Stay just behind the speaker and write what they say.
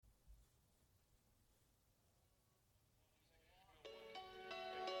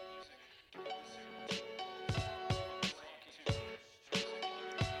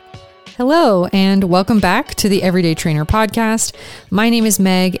Hello, and welcome back to the Everyday Trainer podcast. My name is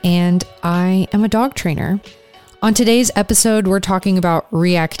Meg, and I am a dog trainer. On today's episode, we're talking about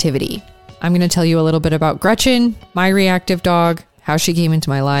reactivity. I'm going to tell you a little bit about Gretchen, my reactive dog, how she came into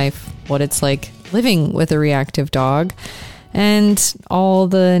my life, what it's like living with a reactive dog, and all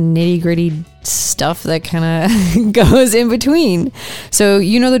the nitty-gritty stuff that kind of goes in between. So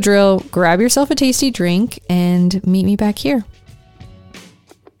you know the drill. Grab yourself a tasty drink and meet me back here.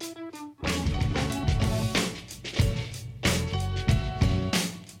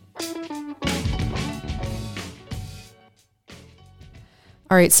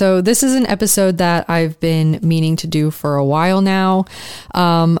 All right, so this is an episode that I've been meaning to do for a while now.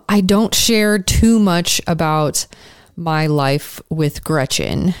 I don't share too much about my life with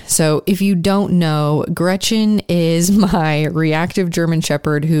Gretchen. So if you don't know, Gretchen is my reactive German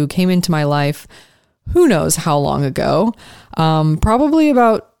Shepherd who came into my life who knows how long ago. Probably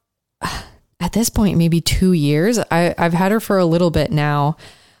about, at this point, maybe 2 years. I've had her for a little bit now.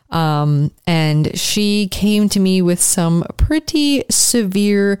 And she came to me with some pretty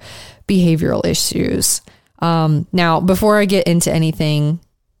severe behavioral issues. Now, before I get into anything,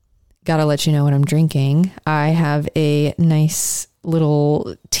 gotta let you know what I'm drinking. I have a nice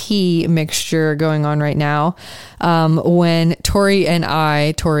little tea mixture going on right now. When Tori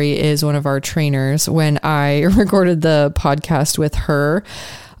is one of our trainers, when I recorded the podcast with her,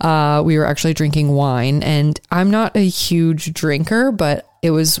 we were actually drinking wine, and I'm not a huge drinker, but it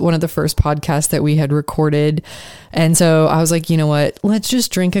was one of the first podcasts that we had recorded. And so I was like, you know what, let's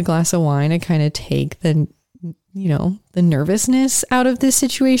just drink a glass of wine and kind of take the nervousness out of this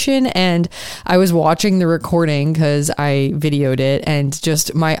situation. And I was watching the recording because I videoed it, and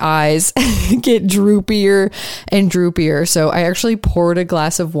just my eyes get droopier and droopier. So I actually poured a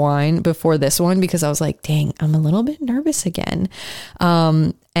glass of wine before this one because I was like, dang, I'm a little bit nervous again.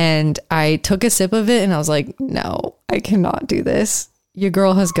 And I took a sip of it and I was like, no, I cannot do this. Your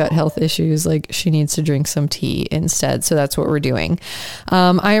girl has gut health issues. Like, she needs to drink some tea instead. So that's what we're doing.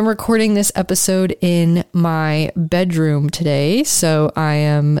 I am recording this episode in my bedroom today, so I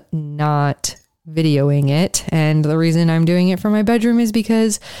am not videoing it. And the reason I'm doing it from my bedroom is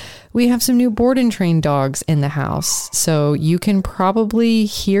because we have some new board and train dogs in the house. So you can probably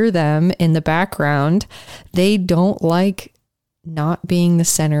hear them in the background. They don't like not being the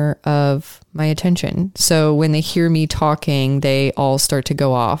center of my attention. So when they hear me talking, they all start to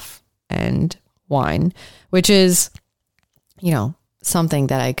go off and whine, which is, something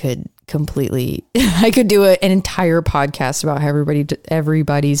that I could do an entire podcast about how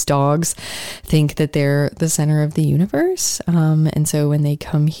everybody's dogs think that they're the center of the universe. And so when they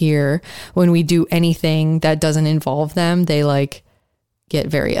come here, when we do anything that doesn't involve them, they get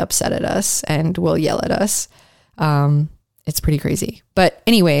very upset at us and will yell at us. It's pretty crazy. But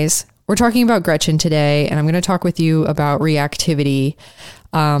anyways, we're talking about Gretchen today, and I'm going to talk with you about reactivity.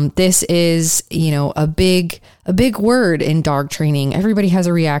 This is, a big word in dog training. Everybody has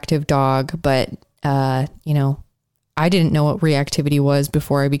a reactive dog, but, I didn't know what reactivity was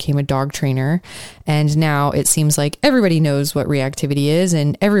before I became a dog trainer. And now it seems like everybody knows what reactivity is,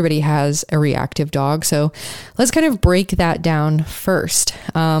 and everybody has a reactive dog. So let's kind of break that down first.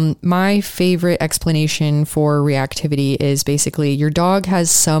 My favorite explanation for reactivity is basically your dog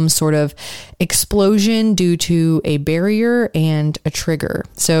has some sort of explosion due to a barrier and a trigger.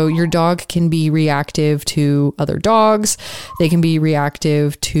 So your dog can be reactive to other dogs. They can be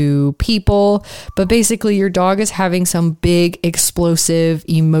reactive to people, but basically your dog is having some big explosive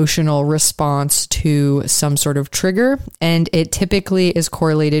emotional response to some sort of trigger, and it typically is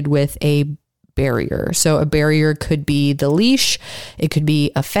correlated with a barrier. So a barrier could be the leash, it could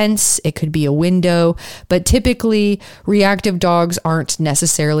be a fence, it could be a window, but typically reactive dogs aren't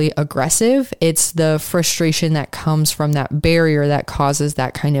necessarily aggressive. It's the frustration that comes from that barrier that causes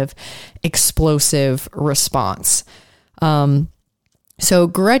that kind of explosive response. So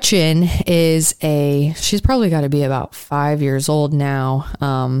Gretchen she's probably got to be about 5 years old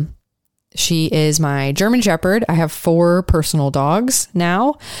now. She is my German Shepherd. I have 4 personal dogs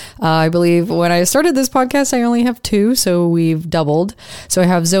now. I believe when I started this podcast, I only have 2, so we've doubled. So I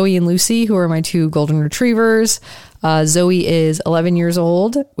have Zoe and Lucy, who are my 2 golden retrievers. Zoe is 11 years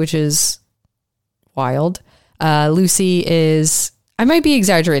old, which is wild. Lucy is, I might be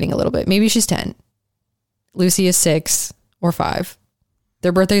exaggerating a little bit. Maybe she's 10. Lucy is 6 or 5.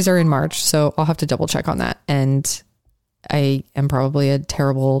 Their birthdays are in March, so I'll have to double check on that. And I am probably a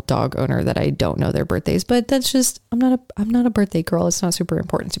terrible dog owner that I don't know their birthdays, but that's just, I'm not a birthday girl. It's not super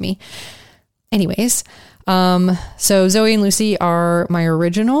important to me. anyways, so Zoe and Lucy are my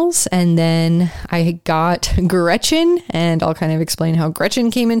originals, and then I got Gretchen, and I'll kind of explain how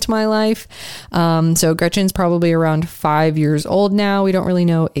Gretchen came into my life. So Gretchen's probably around 5 years old now. We don't really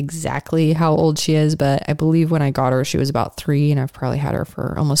know exactly how old she is, but I believe when I got her, she was about 3, and I've probably had her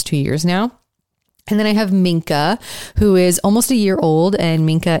for almost 2 years now. And then I have Minka, who is almost a year old, and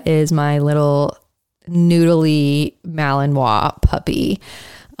Minka is my little noodly Malinois puppy.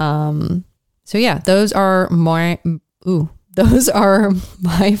 So yeah, those are my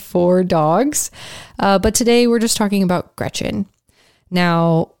 4 dogs. But today we're just talking about Gretchen.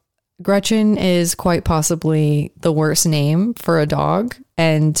 Now, Gretchen is quite possibly the worst name for a dog.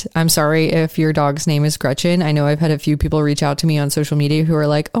 And I'm sorry if your dog's name is Gretchen. I know I've had a few people reach out to me on social media who are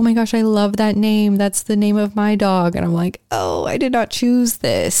like, oh my gosh, I love that name. That's the name of my dog. And I'm like, oh, I did not choose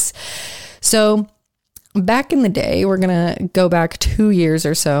this. So back in the day, we're going to go back 2 years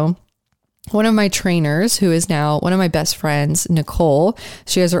or so. One of my trainers, who is now one of my best friends, Nicole,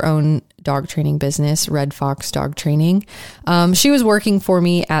 she has her own dog training business, Red Fox Dog Training. She was working for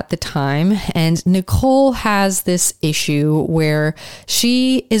me at the time, and Nicole has this issue where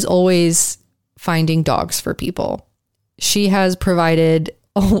she is always finding dogs for people. She has provided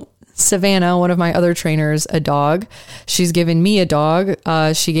Savannah, one of my other trainers, a dog. She's given me a dog.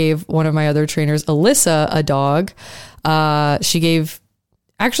 She gave one of my other trainers, Alyssa, a dog. She gave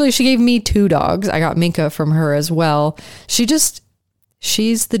me 2 dogs. I got Minka from her as well.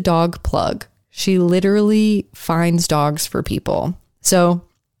 She's the dog plug. She literally finds dogs for people. So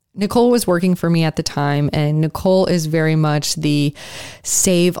Nicole was working for me at the time, and Nicole is very much the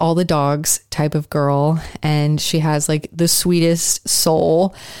save all the dogs type of girl. And she has like the sweetest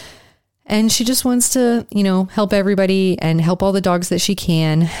soul. And she just wants to, help everybody and help all the dogs that she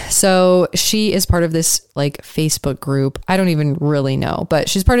can. So she is part of this like Facebook group. I don't even really know, but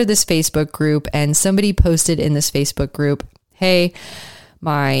she's part of this Facebook group. And somebody posted in this Facebook group, hey,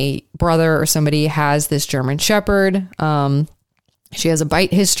 my brother or somebody has this German Shepherd. She has a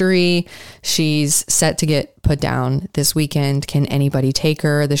bite history. She's set to get put down this weekend. Can anybody take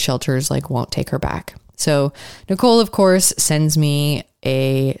her? The shelters won't take her back. So Nicole, of course, sends me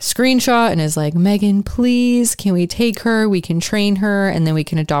a screenshot and is like, Megan, please, can we take her? We can train her and then we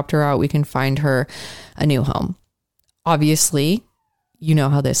can adopt her out. We can find her a new home. Obviously, you know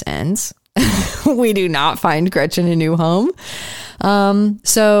how this ends. We do not find Gretchen a new home.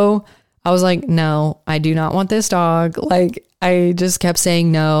 So I was like, no, I do not want this dog. I just kept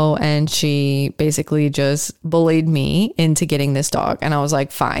saying no. And she basically just bullied me into getting this dog. And I was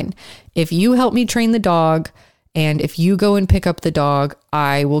like, fine, if you help me train the dog and if you go and pick up the dog,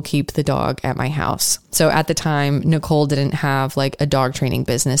 I will keep the dog at my house. So at the time, Nicole didn't have a dog training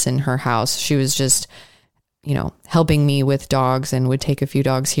business in her house. She was just, helping me with dogs and would take a few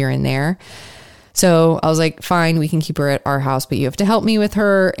dogs here and there. So I was like, fine, we can keep her at our house, but you have to help me with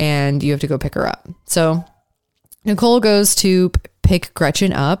her and you have to go pick her up. So Nicole goes to pick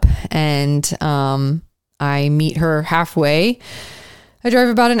Gretchen up, and I meet her halfway. I drive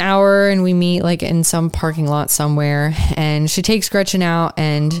about an hour and we meet in some parking lot somewhere, and she takes Gretchen out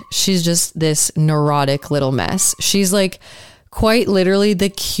and she's just this neurotic little mess. She's quite literally the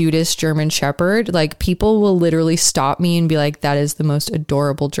cutest German Shepherd. People will literally stop me and be like, that is the most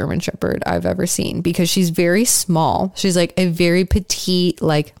adorable German Shepherd I've ever seen, because she's very small. She's a very petite,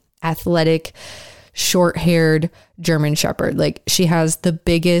 athletic, short-haired German Shepherd. She has the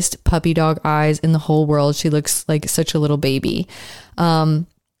biggest puppy dog eyes in the whole world. She looks like such a little baby. But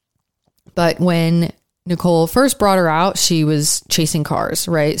when Nicole first brought her out, she was chasing cars,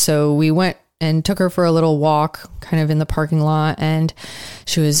 right? So we went and took her for a little walk kind of in the parking lot, and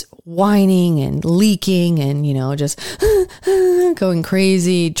she was whining and leaking and, just going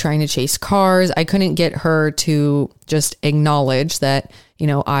crazy, trying to chase cars. I couldn't get her to just acknowledge that,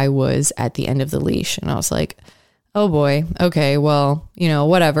 I was at the end of the leash. And I was like, oh boy, okay, well,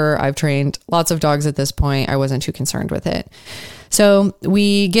 whatever. I've trained lots of dogs at this point. I wasn't too concerned with it. So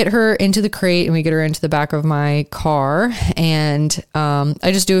we get her into the crate and we get her into the back of my car, and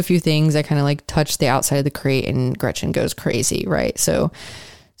I just do a few things. I kind of touch the outside of the crate and Gretchen goes crazy, right? So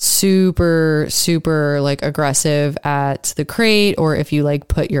super, super aggressive at the crate, or if you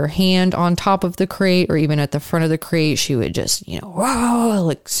put your hand on top of the crate or even at the front of the crate, she would just,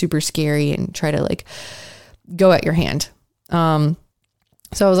 whoa, super scary and try to go at your hand. So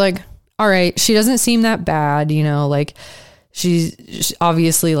I was like, all right, she doesn't seem that bad, she's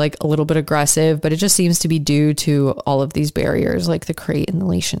obviously a little bit aggressive, but it just seems to be due to all of these barriers, the crate and the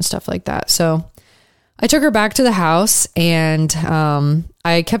leash and stuff like that. So I took her back to the house and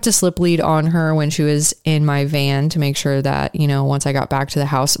I kept a slip lead on her when she was in my van to make sure that, once I got back to the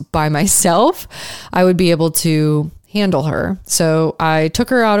house by myself, I would be able to handle her. So I took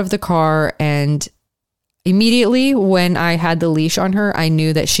her out of the car, and immediately when I had the leash on her, I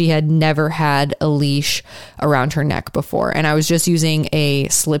knew that she had never had a leash around her neck before. And I was just using a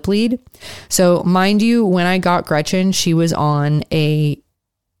slip lead. So mind you, when I got Gretchen, she was on a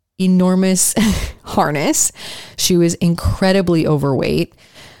enormous harness. She was incredibly overweight.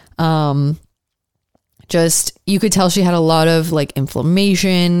 You could tell she had a lot of like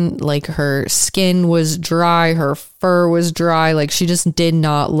inflammation, like her skin was dry, her fur was dry. Like she just did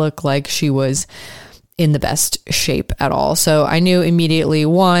not look like she was in the best shape at all. So I knew immediately,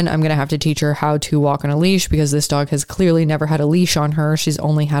 one, I'm going to have to teach her how to walk on a leash because this dog has clearly never had a leash on her. She's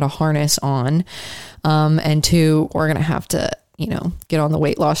only had a harness on. And two, we're going to have to get on the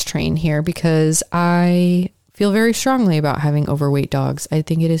weight loss train here because I feel very strongly about having overweight dogs. I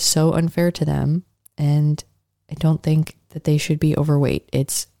think it is so unfair to them, and I don't think that they should be overweight.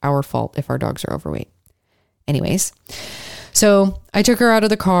 It's our fault if our dogs are overweight. Anyways, so I took her out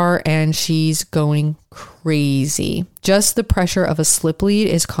of the car and she's going crazy. Just the pressure of a slip lead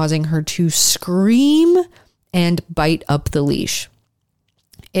is causing her to scream and bite up the leash.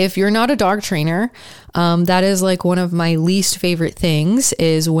 If you're not a dog trainer, that is like one of my least favorite things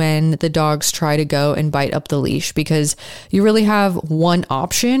is when the dogs try to go and bite up the leash, because you really have one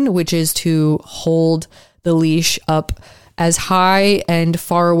option, which is to hold the leash up as high and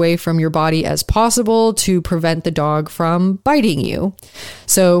far away from your body as possible to prevent the dog from biting you.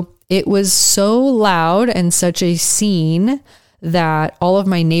 So it was so loud and such a scene that all of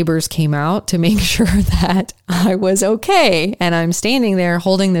my neighbors came out to make sure that I was okay. And I'm standing there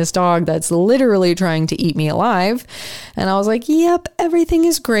holding this dog that's literally trying to eat me alive. And I was like, yep, everything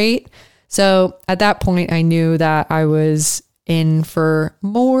is great. So at that point, I knew that I was in for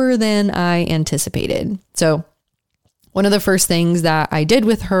more than I anticipated. So one of the first things that I did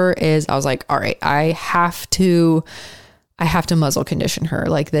with her is I was like, all right, I have to muzzle condition her.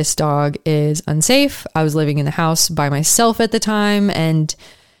 Like, this dog is unsafe. I was living in the house by myself at the time. And,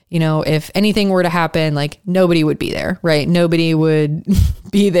 if anything were to happen, like nobody would be there, right? Nobody would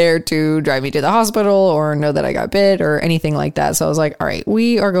be there to drive me to the hospital or know that I got bit or anything like that. So I was like, all right,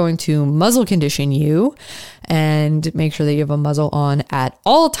 we are going to muzzle condition you and make sure that you have a muzzle on at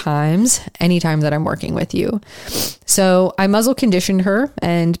all times, anytime that I'm working with you. So I muzzle conditioned her.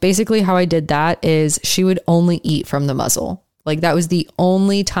 And basically how I did that is she would only eat from the muzzle. Like, that was the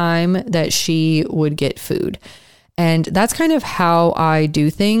only time that she would get food. And that's kind of how I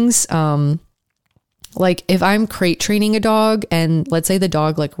do things. Like if I'm crate training a dog and let's say the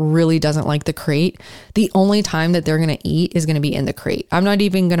dog like really doesn't like the crate, the only time that they're going to eat is going to be in the crate. I'm not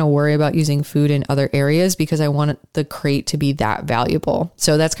even going to worry about using food in other areas because I want the crate to be that valuable.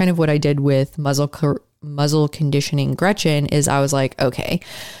 So that's kind of what I did with muzzle conditioning Gretchen is I was like, okay,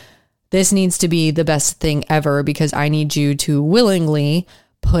 this needs to be the best thing ever because I need you to willingly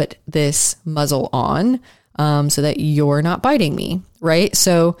put this muzzle on. So that you're not biting me, right?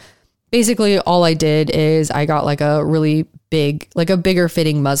 So basically all I did is I got like a really big, like a bigger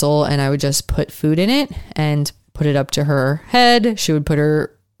fitting muzzle, and I would just put food in it and put it up to her head. She would put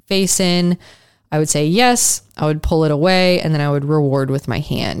her face in. I would say yes. I would pull it away, and then I would reward with my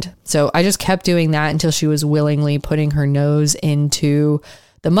hand. So I just kept doing that until she was willingly putting her nose into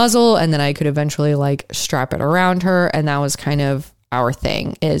the muzzle, and then I could eventually like strap it around her. And that was kind of our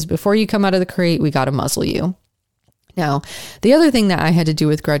thing is before you come out of the crate, we got to muzzle you. Now, the other thing that I had to do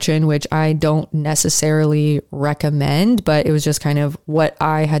with Gretchen, which I don't necessarily recommend, but it was just kind of what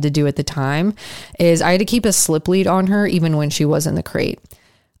I had to do at the time, is I had to keep a slip lead on her even when she was in the crate.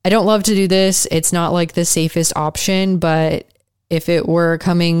 I don't love to do this. It's not like the safest option, but if it were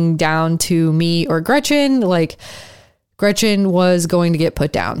coming down to me or Gretchen, like Gretchen was going to get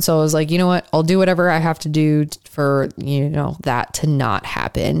put down. So I was like, you know what? I'll do whatever I have to do for, that to not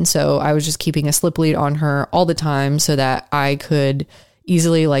happen. So I was just keeping a slip lead on her all the time so that I could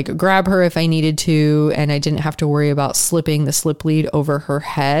easily like grab her if I needed to. And I didn't have to worry about slipping the slip lead over her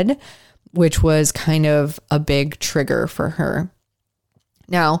head, which was kind of a big trigger for her.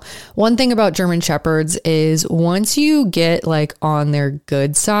 Now, one thing about German Shepherds is once you get like on their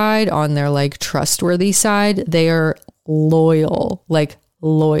good side, on their like trustworthy side, they are loyal.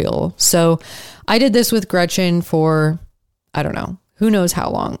 So I did this with Gretchen for, I don't know, who knows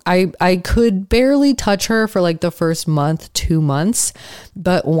how long. I could barely touch her for like the first month, 2 months.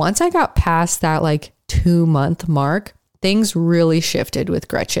 But once I got past that like 2-month mark, things really shifted with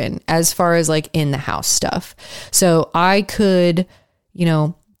Gretchen as far as like in the house stuff. So I could,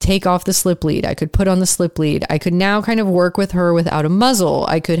 take off the slip lead. I could put on the slip lead. I could now kind of work with her without a muzzle.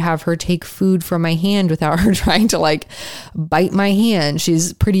 I could have her take food from my hand without her trying to like bite my hand.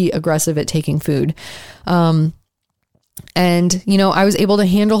 She's pretty aggressive at taking food. And, you know, I was able to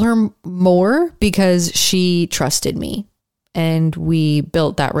handle her more because she trusted me and we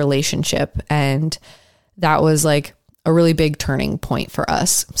built that relationship. And that was like a really big turning point for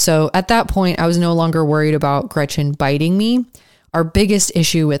us. So at that point, I was no longer worried about Gretchen biting me. Our biggest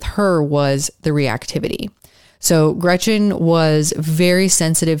issue with her was the reactivity. So Gretchen was very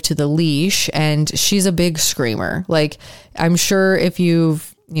sensitive to the leash and she's a big screamer. Like, I'm sure if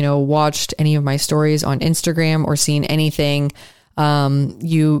you've, you know, watched any of my stories on Instagram or seen anything,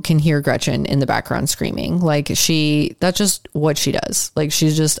 you can hear Gretchen in the background screaming. Like that's just what she does. Like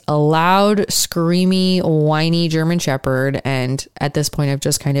she's just a loud, screamy, whiny German Shepherd. And at this point, I've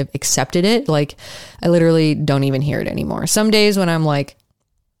just kind of accepted it. Like I literally don't even hear it anymore. Some days when I'm like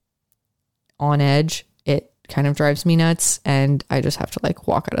on edge, it kind of drives me nuts and I just have to like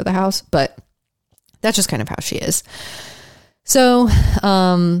walk out of the house, but that's just kind of how she is. So,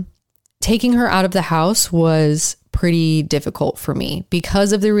 taking her out of the house was pretty difficult for me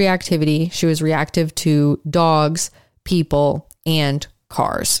because of the reactivity. She was reactive to dogs, people, and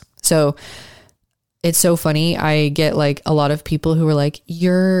cars. So it's so funny. I get like a lot of people who are like,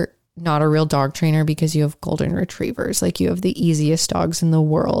 you're not a real dog trainer because you have golden retrievers. Like you have the easiest dogs in the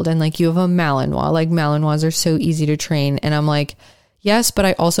world. And like you have a Malinois, like Malinois are so easy to train. And I'm like, yes, but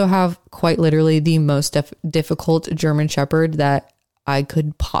I also have quite literally the most difficult German Shepherd that I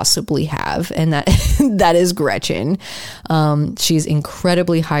could possibly have. And that is Gretchen. She's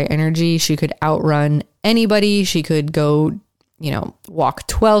incredibly high energy. She could outrun anybody. She could go, you know, walk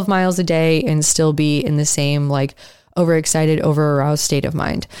 12 miles a day and still be in the same like overexcited, over-aroused state of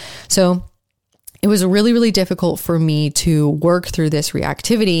mind. So it was really, really difficult for me to work through this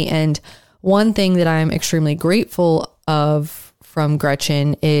reactivity. And one thing that I'm extremely grateful of from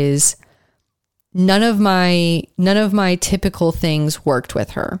Gretchen is none of my typical things worked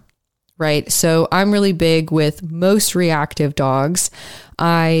with her, right? So I'm really big with most reactive dogs.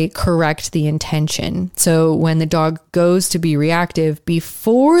 I correct the intention. So when the dog goes to be reactive,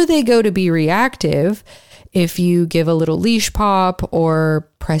 before they go to be reactive, if you give a little leash pop or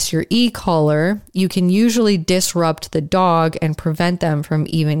press your e-collar, you can usually disrupt the dog and prevent them from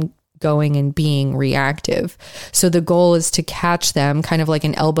even going and being reactive. So the goal is to catch them, kind of like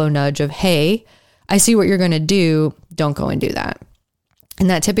an elbow nudge of, hey, I see what you're going to do. Don't go and do that. And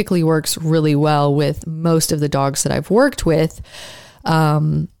that typically works really well with most of the dogs that I've worked with.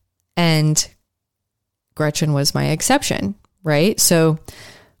 And Gretchen was my exception, right? So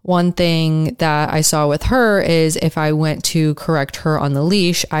one thing that I saw with her is if I went to correct her on the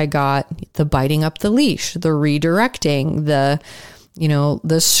leash, I got the biting up the leash, the redirecting, the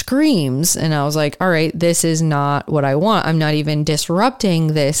screams. And I was like, all right, this is not what I want. I'm not even disrupting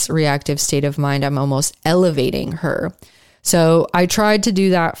this reactive state of mind. I'm almost elevating her. So I tried to do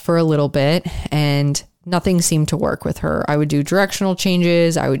that for a little bit and nothing seemed to work with her. I would do directional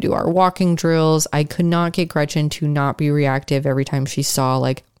changes. I would do our walking drills. I could not get Gretchen to not be reactive every time she saw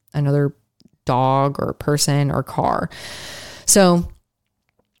like another dog or person or car. So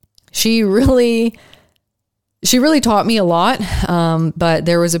she really taught me a lot. But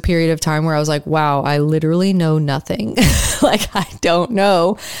there was a period of time where I was like, wow, I literally know nothing. Like, I don't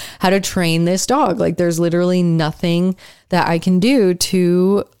know how to train this dog. Like, there's literally nothing that I can do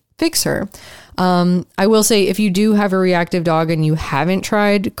to fix her. I will say if you do have a reactive dog and you haven't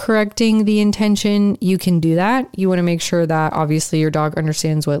tried correcting the intention, you can do that. You want to make sure that obviously your dog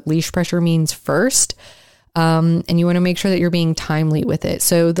understands what leash pressure means first. And you want to make sure that you're being timely with it.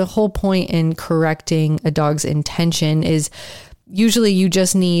 So the whole point in correcting a dog's intention is usually you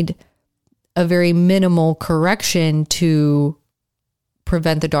just need a very minimal correction to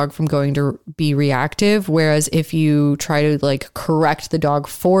prevent the dog from going to be reactive. Whereas if you try to like correct the dog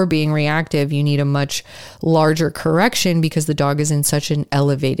for being reactive, you need a much larger correction because the dog is in such an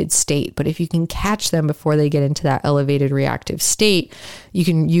elevated state. But if you can catch them before they get into that elevated reactive state, you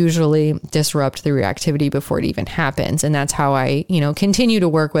can usually disrupt the reactivity before it even happens. And that's how I, continue to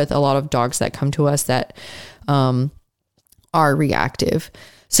work with a lot of dogs that come to us that are reactive.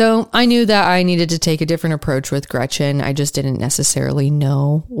 So I knew that I needed to take a different approach with Gretchen. I just didn't necessarily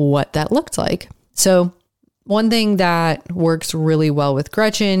know what that looked like. So one thing that works really well with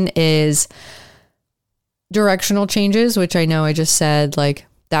Gretchen is directional changes, which I know I just said like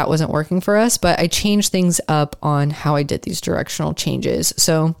that wasn't working for us, but I changed things up on how I did these directional changes.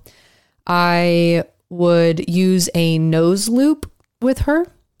 So I would use a nose loop with her.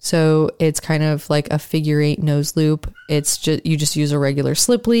 So it's kind of like a figure 8 nose loop. It's just, you just use a regular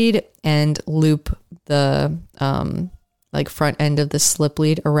slip lead and loop the like front end of the slip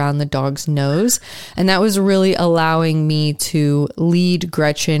lead around the dog's nose. And that was really allowing me to lead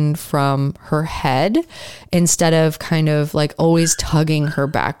Gretchen from her head instead of kind of like always tugging her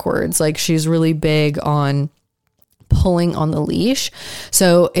backwards. Like she's really big on pulling on the leash.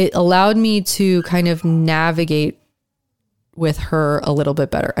 So it allowed me to kind of navigate with her a little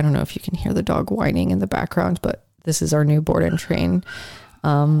bit better. I don't know if you can hear the dog whining in the background, but this is our new board and train.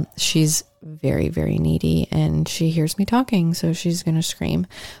 She's very, very needy and she hears me talking, so she's going to scream.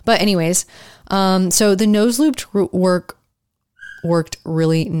 But anyways, so the nose looped worked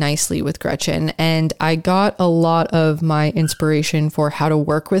really nicely with Gretchen, and I got a lot of my inspiration for how to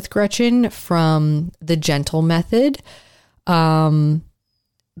work with Gretchen from the gentle method.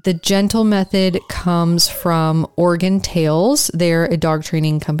 The gentle method comes from Oregon Tails. They're a dog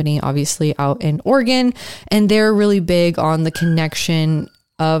training company, obviously out in Oregon, and they're really big on the connection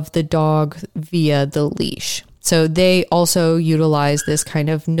of the dog via the leash. So they also utilize this kind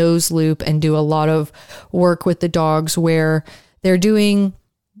of nose loop and do a lot of work with the dogs where they're doing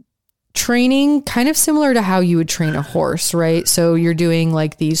training kind of similar to how you would train a horse, right? So you're doing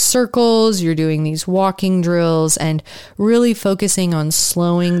like these circles, you're doing these walking drills, and really focusing on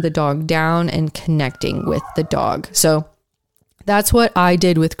slowing the dog down and connecting with the dog. So that's what I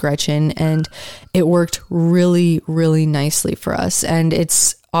did with Gretchen, and it worked really, really nicely for us. And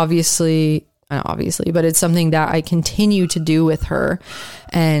it's not obviously, but it's something that I continue to do with her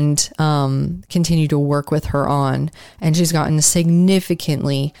and continue to work with her on. And she's gotten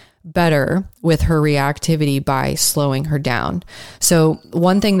significantly better with her reactivity by slowing her down. So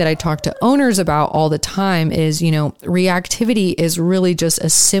one thing that I talk to owners about all the time is, reactivity is really just a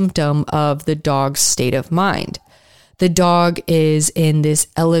symptom of the dog's state of mind. The dog is in this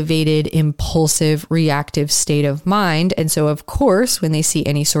elevated, impulsive, reactive state of mind. And so, of course, when they see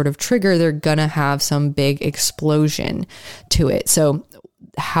any sort of trigger, they're going to have some big explosion to it. So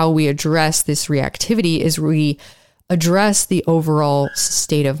how we address this reactivity is we address the overall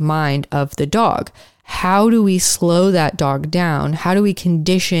state of mind of the dog. How do we slow that dog down? How do we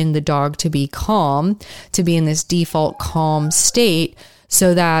condition the dog to be calm, to be in this default calm state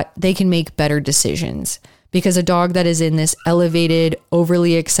so that they can make better decisions? Because a dog that is in this elevated,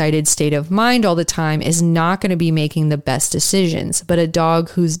 overly excited state of mind all the time is not going to be making the best decisions. But a dog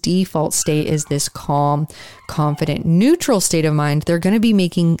whose default state is this calm, confident, neutral state of mind, they're going to be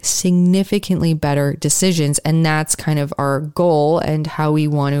making significantly better decisions. And that's kind of our goal and how we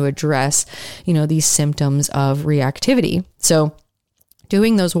want to address, these symptoms of reactivity. So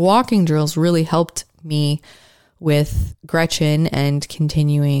doing those walking drills really helped me with Gretchen and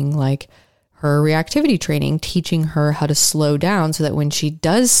continuing her reactivity training, teaching her how to slow down so that when she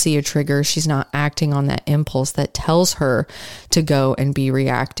does see a trigger, she's not acting on that impulse that tells her to go and be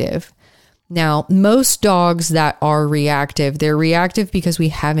reactive. Now, most dogs that are reactive, they're reactive because we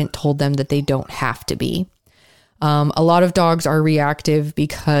haven't told them that they don't have to be. A lot of dogs are reactive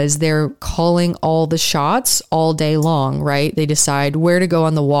because they're calling all the shots all day long, right? They decide where to go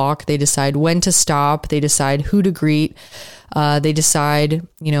on the walk. They decide when to stop. They decide who to greet. They decide,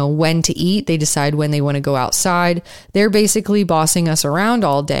 when to eat. They decide when they want to go outside. They're basically bossing us around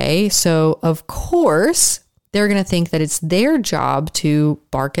all day. So of course, they're going to think that it's their job to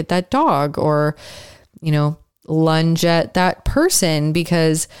bark at that dog or, lunge at that person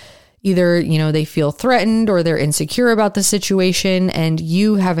because either, they feel threatened or they're insecure about the situation, and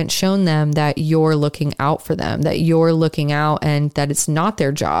you haven't shown them that you're looking out for them, that you're looking out and that it's not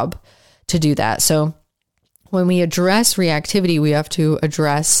their job to do that. So when we address reactivity, we have to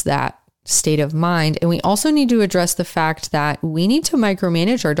address that state of mind. And we also need to address the fact that we need to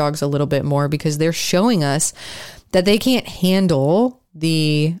micromanage our dogs a little bit more because they're showing us that they can't handle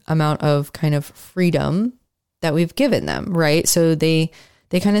the amount of kind of freedom that we've given them, right? So they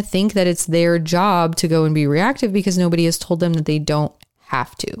kind of think that it's their job to go and be reactive because nobody has told them that they don't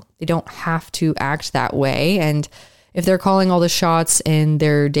have to. They don't have to act that way. And if they're calling all the shots in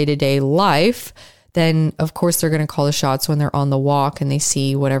their day-to-day life, then of course they're going to call the shots when they're on the walk and they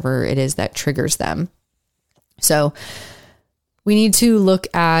see whatever it is that triggers them. So we need to look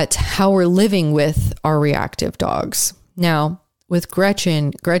at how we're living with our reactive dogs. Now, with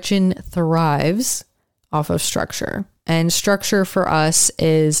Gretchen thrives off of structure. And structure for us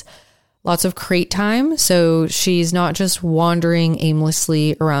is lots of crate time. So she's not just wandering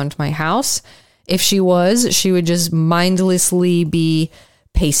aimlessly around my house. If she was, she would just mindlessly be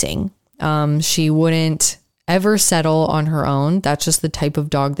pacing. She wouldn't ever settle on her own. That's just the type of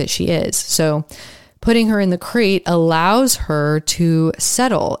dog that she is. So putting her in the crate allows her to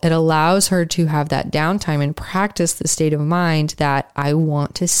settle. It allows her to have that downtime and practice the state of mind that I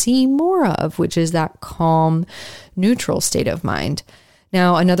want to see more of, which is that calm, neutral state of mind.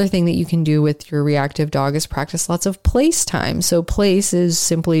 Now, another thing that you can do with your reactive dog is practice lots of place time. So place is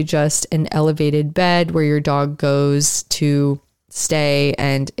simply just an elevated bed where your dog goes to stay,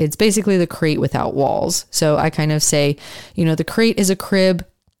 and it's basically the crate without walls. So I kind of say, the crate is a crib.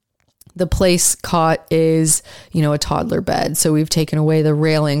 The place cot is, a toddler bed. So we've taken away the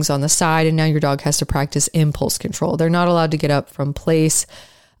railings on the side, and now your dog has to practice impulse control. They're not allowed to get up from place.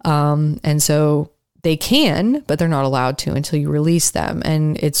 And so they can, but they're not allowed to until you release them.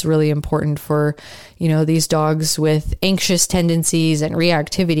 And it's really important for, these dogs with anxious tendencies and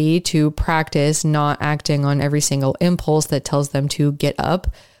reactivity to practice not acting on every single impulse that tells them to get up,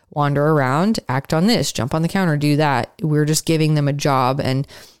 wander around, act on this, jump on the counter, do that. We're just giving them a job, and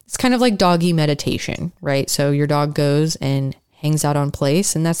it's kind of like doggy meditation, right? So your dog goes and hangs out on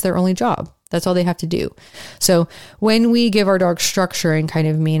place, and that's their only job. That's all they have to do. So when we give our dogs structure and kind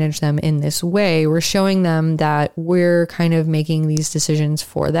of manage them in this way, we're showing them that we're kind of making these decisions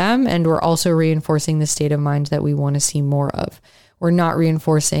for them. And we're also reinforcing the state of mind that we want to see more of. We're not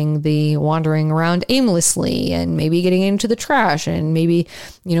reinforcing the wandering around aimlessly and maybe getting into the trash and maybe,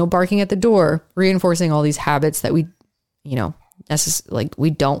 barking at the door, reinforcing all these habits that we, we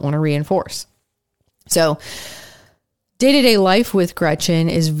don't want to reinforce. So day-to-day life with Gretchen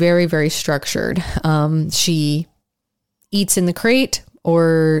is very, very structured. She eats in the crate,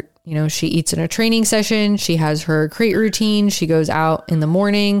 or, she eats in a training session. She has her crate routine. She goes out in the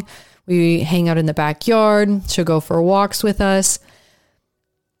morning. We hang out in the backyard. She'll go for walks with us.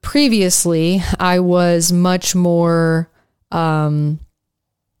 Previously, I was much more,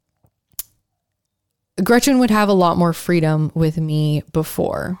 Gretchen would have a lot more freedom with me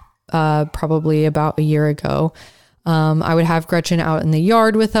before, probably about a year ago. I would have Gretchen out in the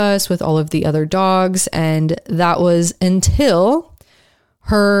yard with us, with all of the other dogs. And that was until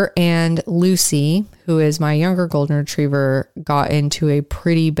her and Lucy, who is my younger golden retriever, got into a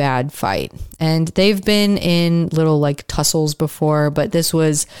pretty bad fight. And they've been in little tussles before, but this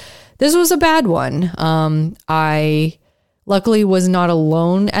was a bad one. I luckily was not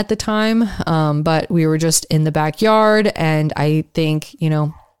alone at the time, but we were just in the backyard, and I think,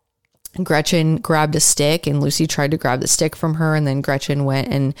 Gretchen grabbed a stick, and Lucy tried to grab the stick from her, and then Gretchen went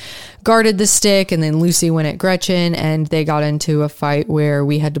and guarded the stick, and then Lucy went at Gretchen, and they got into a fight where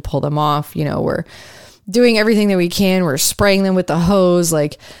we had to pull them off. We're doing everything that we can. We're spraying them with the hose.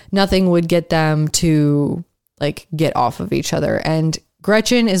 Nothing would get them to get off of each other. And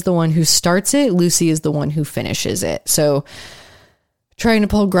Gretchen is the one who starts it. Lucy is the one who finishes it. So trying to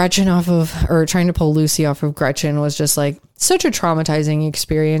pull Lucy off of Gretchen was just such a traumatizing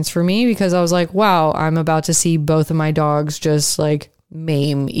experience for me, because I was like, wow, I'm about to see both of my dogs just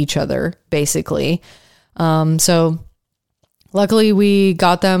maim each other, basically. So luckily we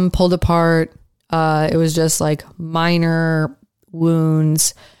got them pulled apart. It was just minor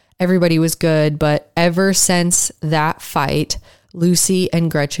wounds. Everybody was good. But ever since that fight, Lucy and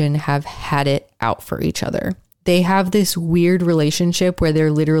Gretchen have had it out for each other. They have this weird relationship where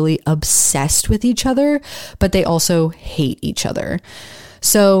they're literally obsessed with each other, but they also hate each other.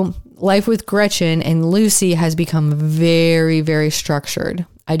 So life with Gretchen and Lucy has become very, very structured.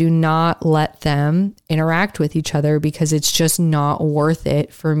 I do not let them interact with each other because it's just not worth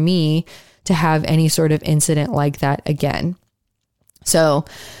it for me to have any sort of incident like that again. So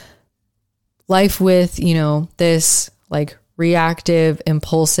life with, this reactive,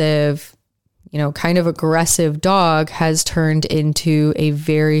 impulsive, kind of aggressive dog has turned into a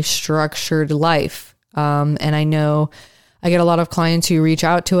very structured life. And I know I get a lot of clients who reach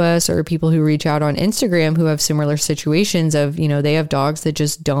out to us, or people who reach out on Instagram who have similar situations of, they have dogs that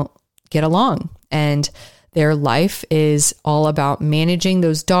just don't get along, and their life is all about managing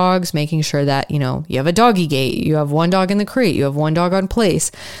those dogs, making sure that, you have a doggy gate, you have one dog in the crate, you have one dog on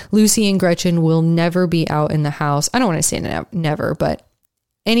place. Lucy and Gretchen will never be out in the house. I don't want to say never, but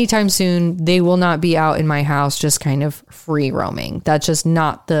anytime soon, they will not be out in my house just kind of free roaming. That's just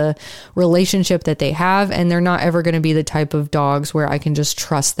not the relationship that they have. And they're not ever going to be the type of dogs where I can just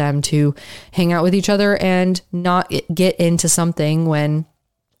trust them to hang out with each other and not get into something when,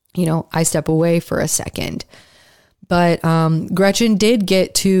 I step away for a second. But Gretchen did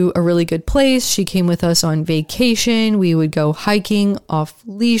get to a really good place. She came with us on vacation. We would go hiking off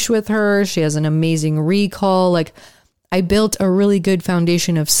leash with her. She has an amazing recall. I built a really good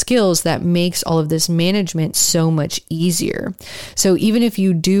foundation of skills that makes all of this management so much easier. So even if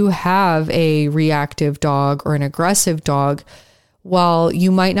you do have a reactive dog or an aggressive dog, while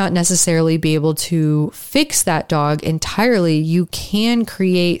you might not necessarily be able to fix that dog entirely, you can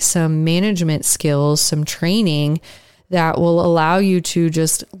create some management skills, some training that will allow you to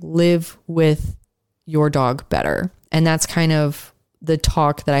just live with your dog better. And that's kind of the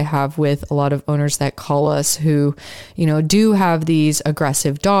talk that I have with a lot of owners that call us who, do have these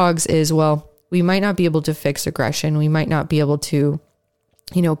aggressive dogs is, well, we might not be able to fix aggression. We might not be able to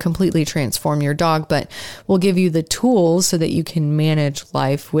completely transform your dog, but we'll give you the tools so that you can manage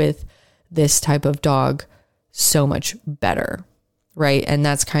life with this type of dog so much better, right? And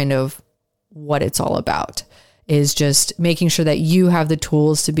that's kind of what it's all about, is just making sure that you have the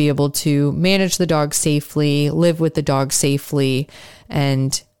tools to be able to manage the dog safely, live with the dog safely,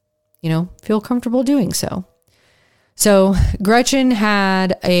 and, feel comfortable doing so. So Gretchen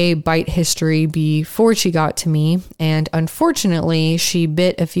had a bite history before she got to me, and unfortunately, she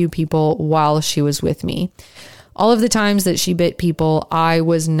bit a few people while she was with me. All of the times that she bit people, I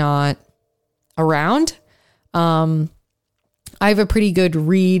was not around. I have a pretty good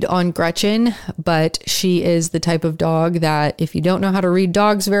read on Gretchen, but she is the type of dog that if you don't know how to read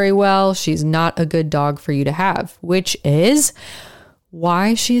dogs very well, she's not a good dog for you to have, which is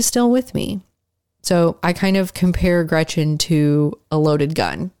why she is still with me. So I kind of compare Gretchen to a loaded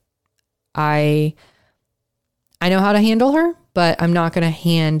gun. I know how to handle her, but I'm not going to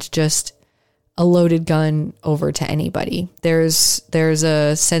hand just a loaded gun over to anybody. There's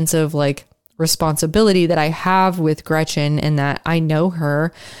a sense of responsibility that I have with Gretchen, and that I know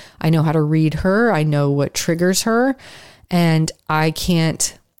her. I know how to read her. I know what triggers her, and I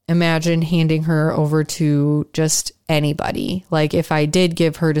can't imagine handing her over to just anybody. If I did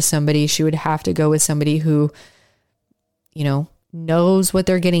give her to somebody, she would have to go with somebody who, knows what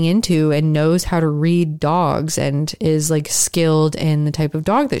they're getting into and knows how to read dogs and is skilled in the type of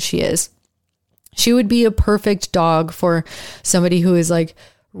dog that she is. She would be a perfect dog for somebody who is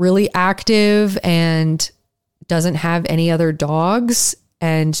really active and doesn't have any other dogs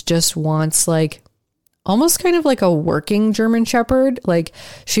and just wants almost kind of like a working German Shepherd.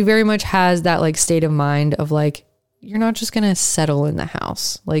 She very much has that state of mind of you're not just going to settle in the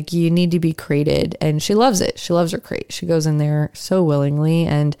house. You need to be crated, and she loves it. She loves her crate. She goes in there so willingly.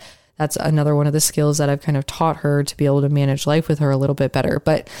 And that's another one of the skills that I've kind of taught her to be able to manage life with her a little bit better.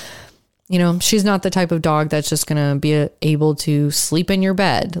 But, she's not the type of dog that's just going to be able to sleep in your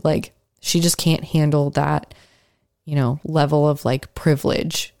bed. She just can't handle that, level of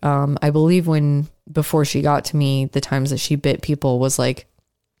privilege. I believe before she got to me, the times that she bit people was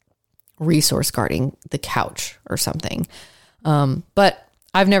resource guarding the couch or something. But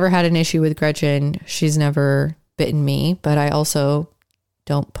I've never had an issue with Gretchen. She's never bitten me, but I also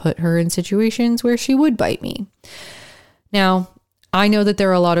don't put her in situations where she would bite me. Now, I know that there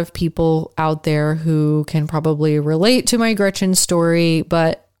are a lot of people out there who can probably relate to my Gretchen story,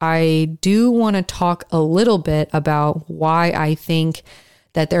 but I do want to talk a little bit about why I think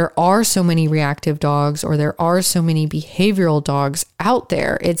that there are so many reactive dogs, or there are so many behavioral dogs out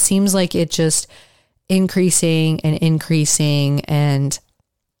there. It seems like it's just increasing and increasing. And,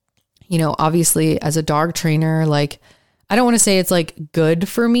 obviously as a dog trainer, I don't want to say it's good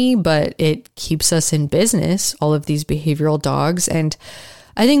for me, but it keeps us in business, all of these behavioral dogs. And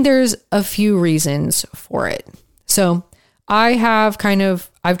I think there's a few reasons for it. So I've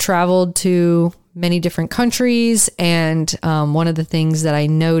traveled to many different countries. And one of the things that I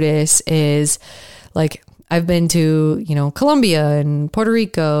notice is I've been to, Colombia and Puerto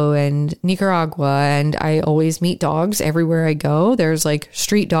Rico and Nicaragua, and I always meet dogs everywhere I go. There's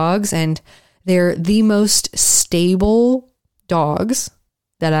street dogs, and they're the most stable dogs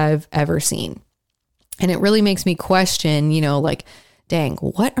that I've ever seen. And it really makes me question, dang,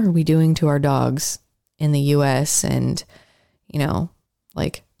 what are we doing to our dogs in the US and,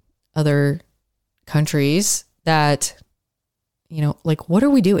 other countries that, what are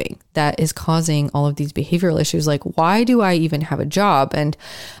we doing that is causing all of these behavioral issues? Why do I even have a job? And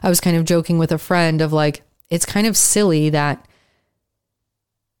I was kind of joking with a friend of it's kind of silly that,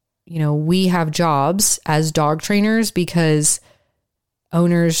 we have jobs as dog trainers because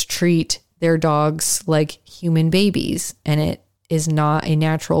owners treat their dogs like human babies, and it is not a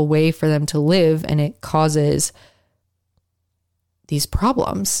natural way for them to live, and it causes these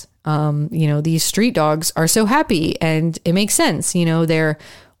problems. These street dogs are so happy, and it makes sense. They're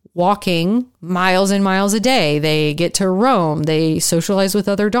walking miles and miles a day. They get to roam. They socialize with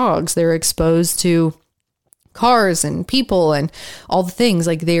other dogs. They're exposed to cars and people and all the things.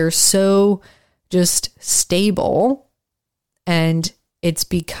 They're so just stable. And it's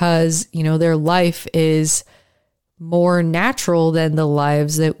because, their life is more natural than the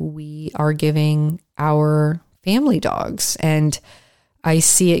lives that we are giving our family dogs. And I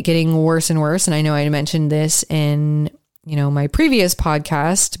see it getting worse and worse. And I know I mentioned this in, my previous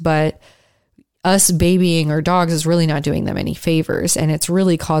podcast, but us babying our dogs is really not doing them any favors. And it's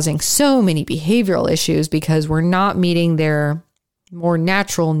really causing so many behavioral issues because we're not meeting their more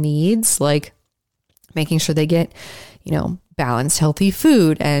natural needs, like making sure they get, balanced, healthy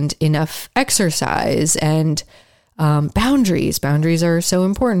food and enough exercise and boundaries. Boundaries are so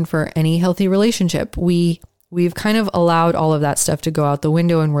important for any healthy relationship. We've kind of allowed all of that stuff to go out the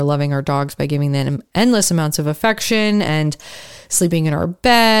window, and we're loving our dogs by giving them endless amounts of affection and sleeping in our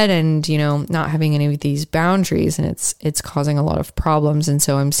bed and, not having any of these boundaries. And it's causing a lot of problems. And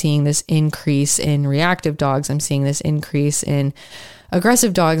so I'm seeing this increase in reactive dogs. I'm seeing this increase in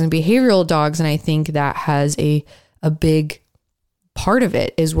aggressive dogs and behavioral dogs. And I think that has a big part of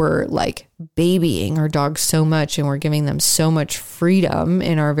it is we're like babying our dogs so much and we're giving them so much freedom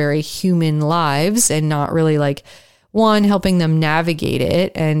in our very human lives and not really like, one, helping them navigate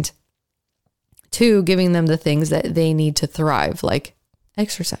it, and two, giving them the things that they need to thrive, like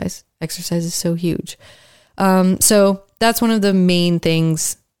exercise. Exercise is so huge. So that's one of the main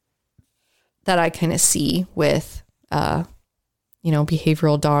things that I kind of see with,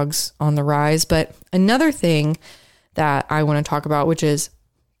 behavioral dogs on the rise. But another thing that I want to talk about, which is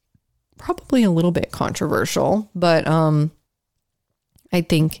probably a little bit controversial, but I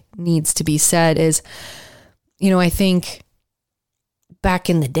think needs to be said is, I think back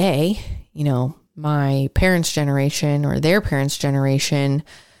in the day, my parents' generation or their parents' generation,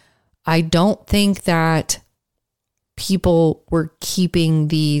 I don't think that people were keeping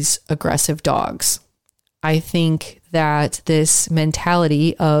these aggressive dogs. I think that this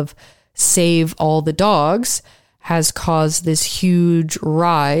mentality of save all the dogs has caused this huge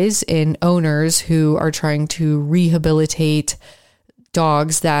rise in owners who are trying to rehabilitate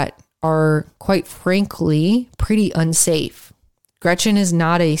dogs that are, quite frankly, pretty unsafe. Gretchen is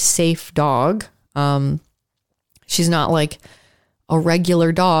not a safe dog. She's not like a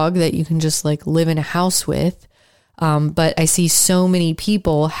regular dog that you can just like live in a house with. But I see so many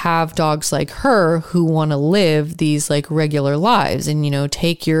people have dogs like her who want to live these like regular lives and,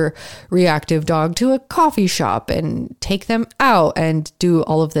 take your reactive dog to a coffee shop and take them out and do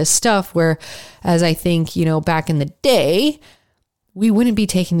all of this stuff. Whereas I think, back in the day, we wouldn't be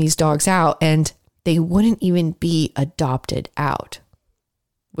taking these dogs out and they wouldn't even be adopted out,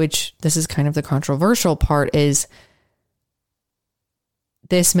 which this is kind of the controversial part is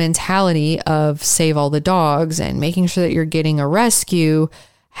this mentality of save all the dogs and making sure that you're getting a rescue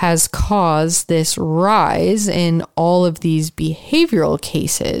has caused this rise in all of these behavioral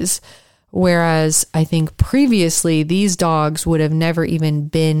cases. Whereas I think previously these dogs would have never even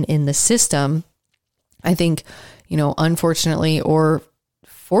been in the system. I think, unfortunately or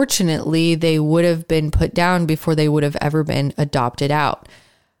fortunately, they would have been put down before they would have ever been adopted out.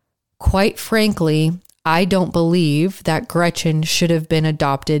 Quite frankly, I don't believe that Gretchen should have been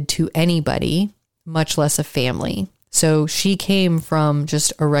adopted to anybody, much less a family. So she came from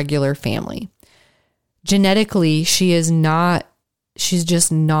just a regular family. Genetically, she's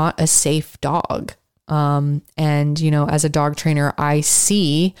just not a safe dog. And, as a dog trainer, I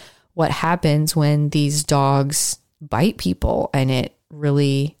see what happens when these dogs bite people, and it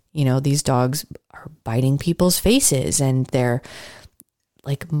really, these dogs are biting people's faces and they're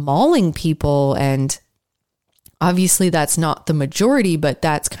like mauling people. And obviously that's not the majority, but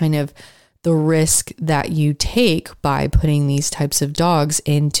that's kind of the risk that you take by putting these types of dogs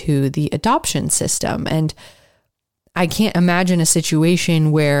into the adoption system. And I can't imagine a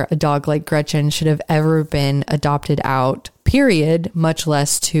situation where a dog like Gretchen should have ever been adopted out, period, much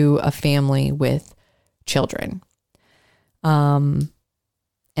less to a family with children.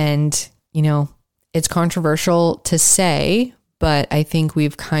 It's controversial to say, but I think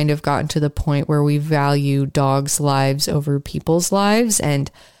we've kind of gotten to the point where we value dogs' lives over people's lives. And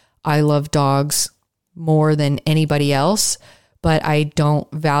I love dogs more than anybody else, but I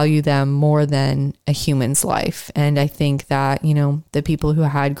don't value them more than a human's life. And I think that, the people who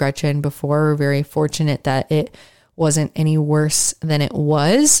had Gretchen before are very fortunate that it wasn't any worse than it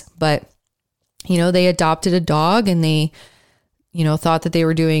was. But, they adopted a dog and they, thought that they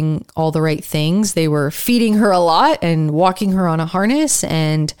were doing all the right things. They were feeding her a lot and walking her on a harness.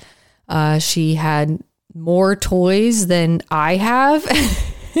 And she had more toys than I have.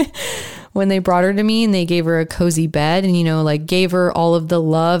 When they brought her to me, and they gave her a cozy bed and, gave her all of the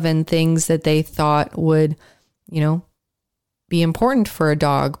love and things that they thought would, be important for a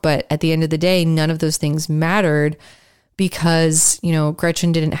dog. But at the end of the day, none of those things mattered because,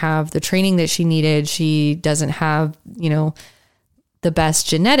 Gretchen didn't have the training that she needed. She doesn't have, the best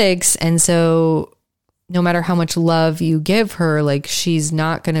genetics. And so no matter how much love you give her, like she's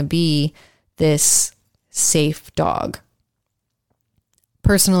not going to be this safe dog.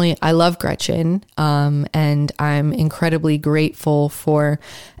 Personally, I love Gretchen, and I'm incredibly grateful for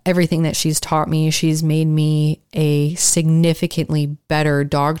everything that she's taught me. She's made me a significantly better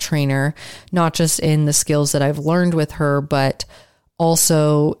dog trainer, not just in the skills that I've learned with her, but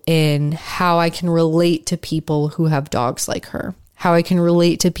also in how I can relate to people who have dogs like her, how I can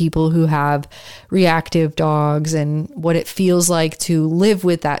relate to people who have reactive dogs and what it feels like to live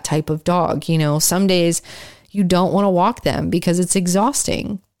with that type of dog. You know, some days you don't want to walk them because it's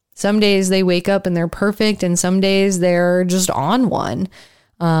exhausting. Some days they wake up and they're perfect, and some days they're just on one.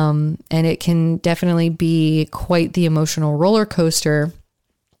 And it can definitely be quite the emotional roller coaster.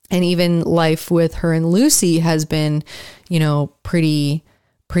 And even life with her and Lucy has been, you know, pretty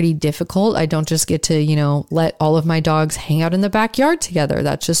difficult. I don't just get to, you know, let all of my dogs hang out in the backyard together.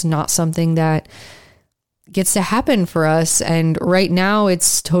 That's just not something that gets to happen for us. And right now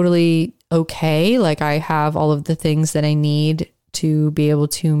it's totally okay. Like I have all of the things that I need to be able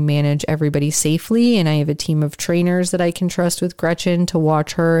to manage everybody safely. And I have a team of trainers that I can trust with Gretchen to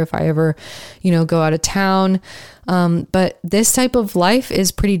watch her if I ever, you know, go out of town. But this type of life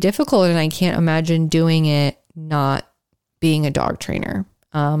is pretty difficult, and I can't imagine doing it not being a dog trainer.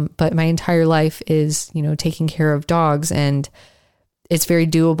 But my entire life is, you know, taking care of dogs, and it's very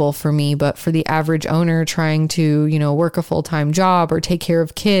doable for me. But for the average owner trying to, you know, work a full-time job or take care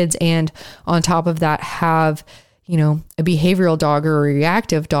of kids, and on top of that have, you know, a behavioral dog or a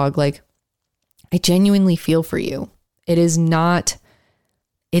reactive dog, like I genuinely feel for you. It's not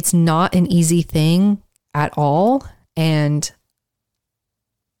an easy thing at all. And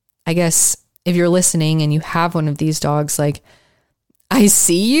I guess if you're listening and you have one of these dogs, like I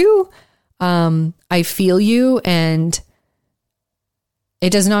see you, I feel you, and it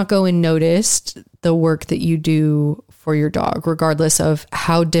does not go unnoticed, the work that you do for your dog, regardless of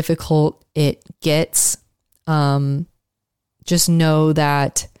how difficult it gets. Just know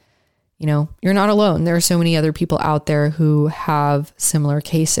that, you know, you're not alone. There are so many other people out there who have similar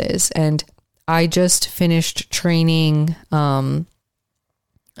cases. And I just finished training, a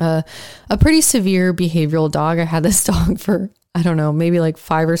pretty severe behavioral dog. I had this dog for, I don't know, maybe like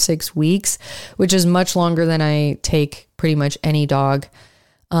 5 or 6 weeks, which is much longer than I take pretty much any dog.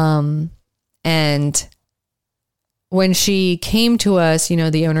 And when she came to us, you know,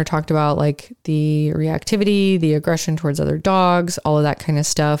 the owner talked about like the reactivity, the aggression towards other dogs, all of that kind of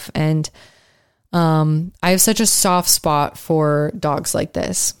stuff. And I have such a soft spot for dogs like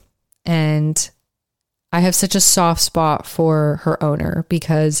this. And I have such a soft spot for her owner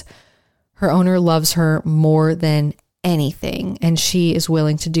because her owner loves her more than anything. And she is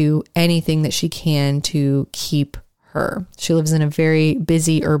willing to do anything that she can to keep her. She lives in a very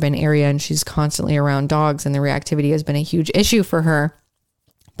busy urban area, and she's constantly around dogs, and the reactivity has been a huge issue for her.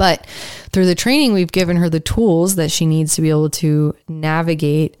 But through the training, we've given her the tools that she needs to be able to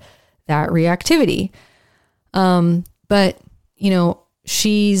navigate that reactivity. But, you know,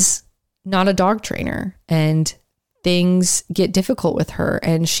 she's not a dog trainer, and things get difficult with her,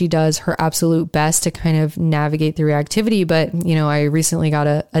 and she does her absolute best to kind of navigate the reactivity. But, you know, I recently got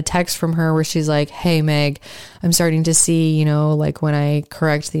a text from her where she's like, "Hey, Meg, I'm starting to see, you know, like when I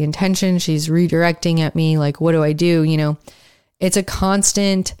correct the intention, she's redirecting at me. Like, what do I do?" You know, it's a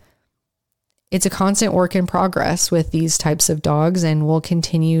constant work in progress with these types of dogs, and we'll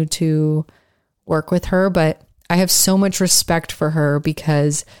continue to work with her. But I have so much respect for her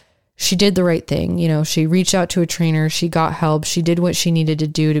because she did the right thing. You know, she reached out to a trainer, she got help, she did what she needed to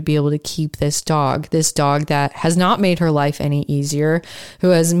do to be able to keep this dog that has not made her life any easier, who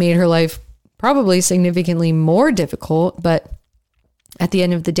has made her life probably significantly more difficult. But at the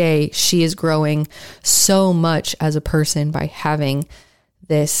end of the day, she is growing so much as a person by having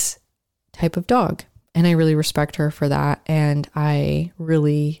this type of dog. And I really respect her for that. And I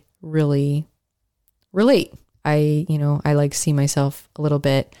really, really relate. I like see myself a little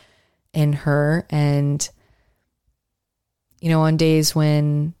bit in her. And, you know, on days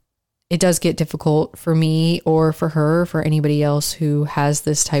when it does get difficult for me or for her, for anybody else who has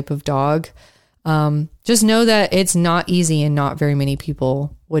this type of dog, just know that it's not easy, and not very many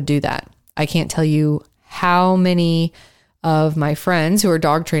people would do that. I can't tell you how many of my friends who are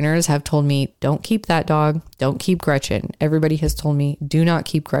dog trainers have told me, don't keep that dog, don't keep Gretchen. Everybody has told me, do not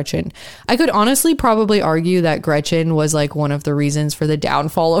keep Gretchen. I could honestly probably argue that Gretchen was like one of the reasons for the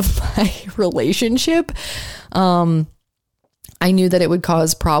downfall of my relationship. I knew that it would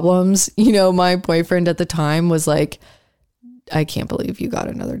cause problems. You know, my boyfriend at the time was like, I can't believe you got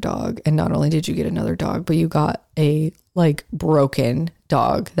another dog. And not only did you get another dog, but you got a like broken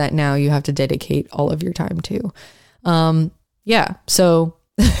dog that now you have to dedicate all of your time to. Yeah. So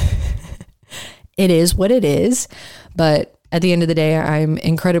it is what it is. But at the end of the day, I'm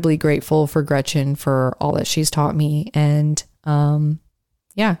incredibly grateful for Gretchen for all that she's taught me. And,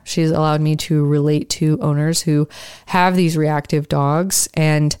 yeah, she's allowed me to relate to owners who have these reactive dogs.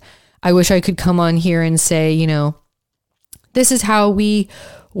 And I wish I could come on here and say, you know, this is how we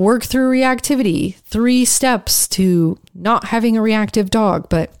work through reactivity, 3 steps to not having a reactive dog.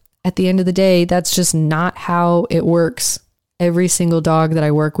 But at the end of the day, that's just not how it works. Every single dog that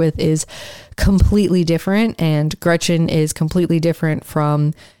I work with is completely different, and Gretchen is completely different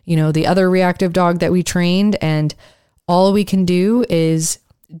from, you know, the other reactive dog that we trained. And all we can do is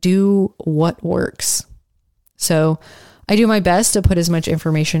do what works. So I do my best to put as much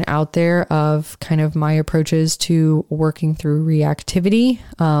information out there of kind of my approaches to working through reactivity.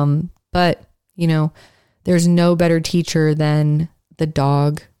 But, you know, there's no better teacher than the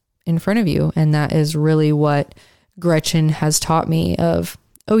dog in front of you. And that is really what Gretchen has taught me of,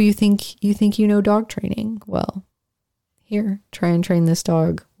 oh, you think you know dog training? Well, here, try and train this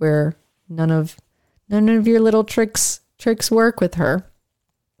dog where none of your little tricks work with her.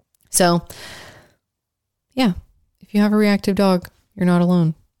 So, yeah, if you have a reactive dog, you're not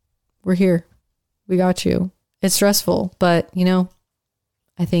alone. We're here. We got you. It's stressful, but, you know,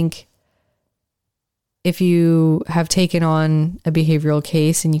 I think if you have taken on a behavioral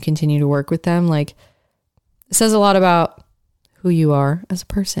case and you continue to work with them, like, it says a lot about who you are as a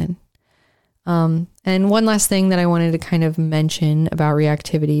person. And one last thing that I wanted to kind of mention about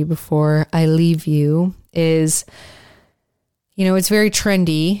reactivity before I leave you is, you know, it's very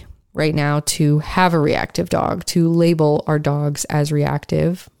trendy right now to have a reactive dog, to label our dogs as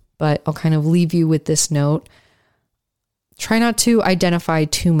reactive. But I'll kind of leave you with this note. Try not to identify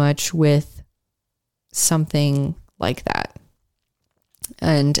too much with something like that.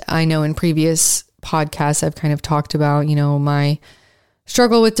 And I know in previous podcasts, I've kind of talked about, you know, my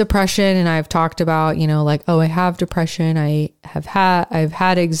struggle with depression. And I've talked about, you know, like, oh, I have depression. I've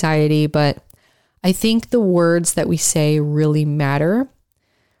had anxiety, but I think the words that we say really matter.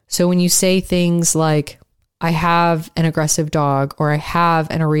 So when you say things like, I have an aggressive dog, or I have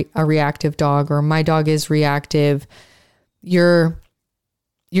a reactive dog, or my dog is reactive, you're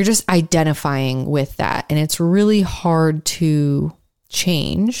just identifying with that. And it's really hard to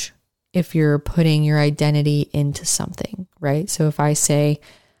change if you're putting your identity into something, right? So if I say,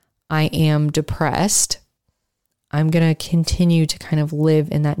 I am depressed, I'm going to continue to kind of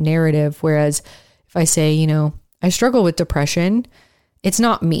live in that narrative. Whereas if I say, you know, I struggle with depression, it's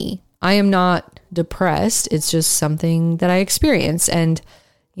not me. I am not depressed. It's just something that I experience. And,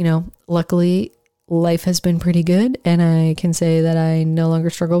 you know, luckily life has been pretty good, and I can say that I no longer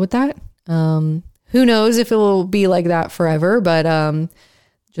struggle with that. Who knows if it will be like that forever, but,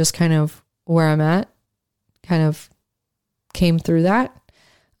 just kind of where I'm at, kind of came through that.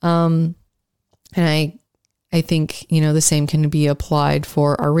 And I think, you know, the same can be applied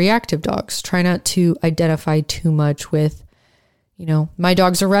for our reactive dogs. Try not to identify too much with, you know, my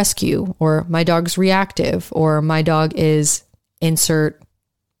dog's a rescue, or my dog's reactive, or my dog is insert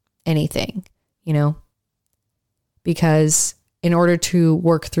anything, you know, because in order to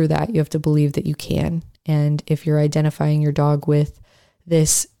work through that, you have to believe that you can. And if you're identifying your dog with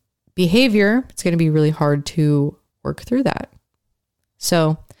this behavior, it's going to be really hard to work through that.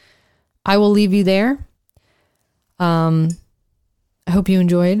 So I will leave you there. I hope you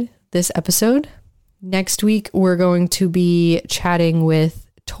enjoyed this episode. Next week, we're going to be chatting with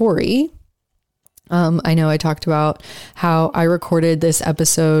Tori. I know I talked about how I recorded this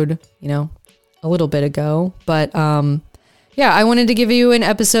episode, you know, a little bit ago, but yeah, I wanted to give you an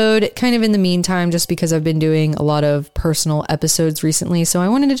episode kind of in the meantime, just because I've been doing a lot of personal episodes recently. So I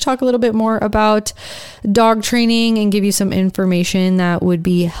wanted to talk a little bit more about dog training and give you some information that would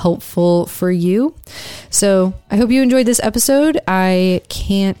be helpful for you. So I hope you enjoyed this episode. I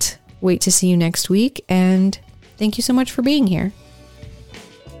can't wait to see you next week. And thank you so much for being here.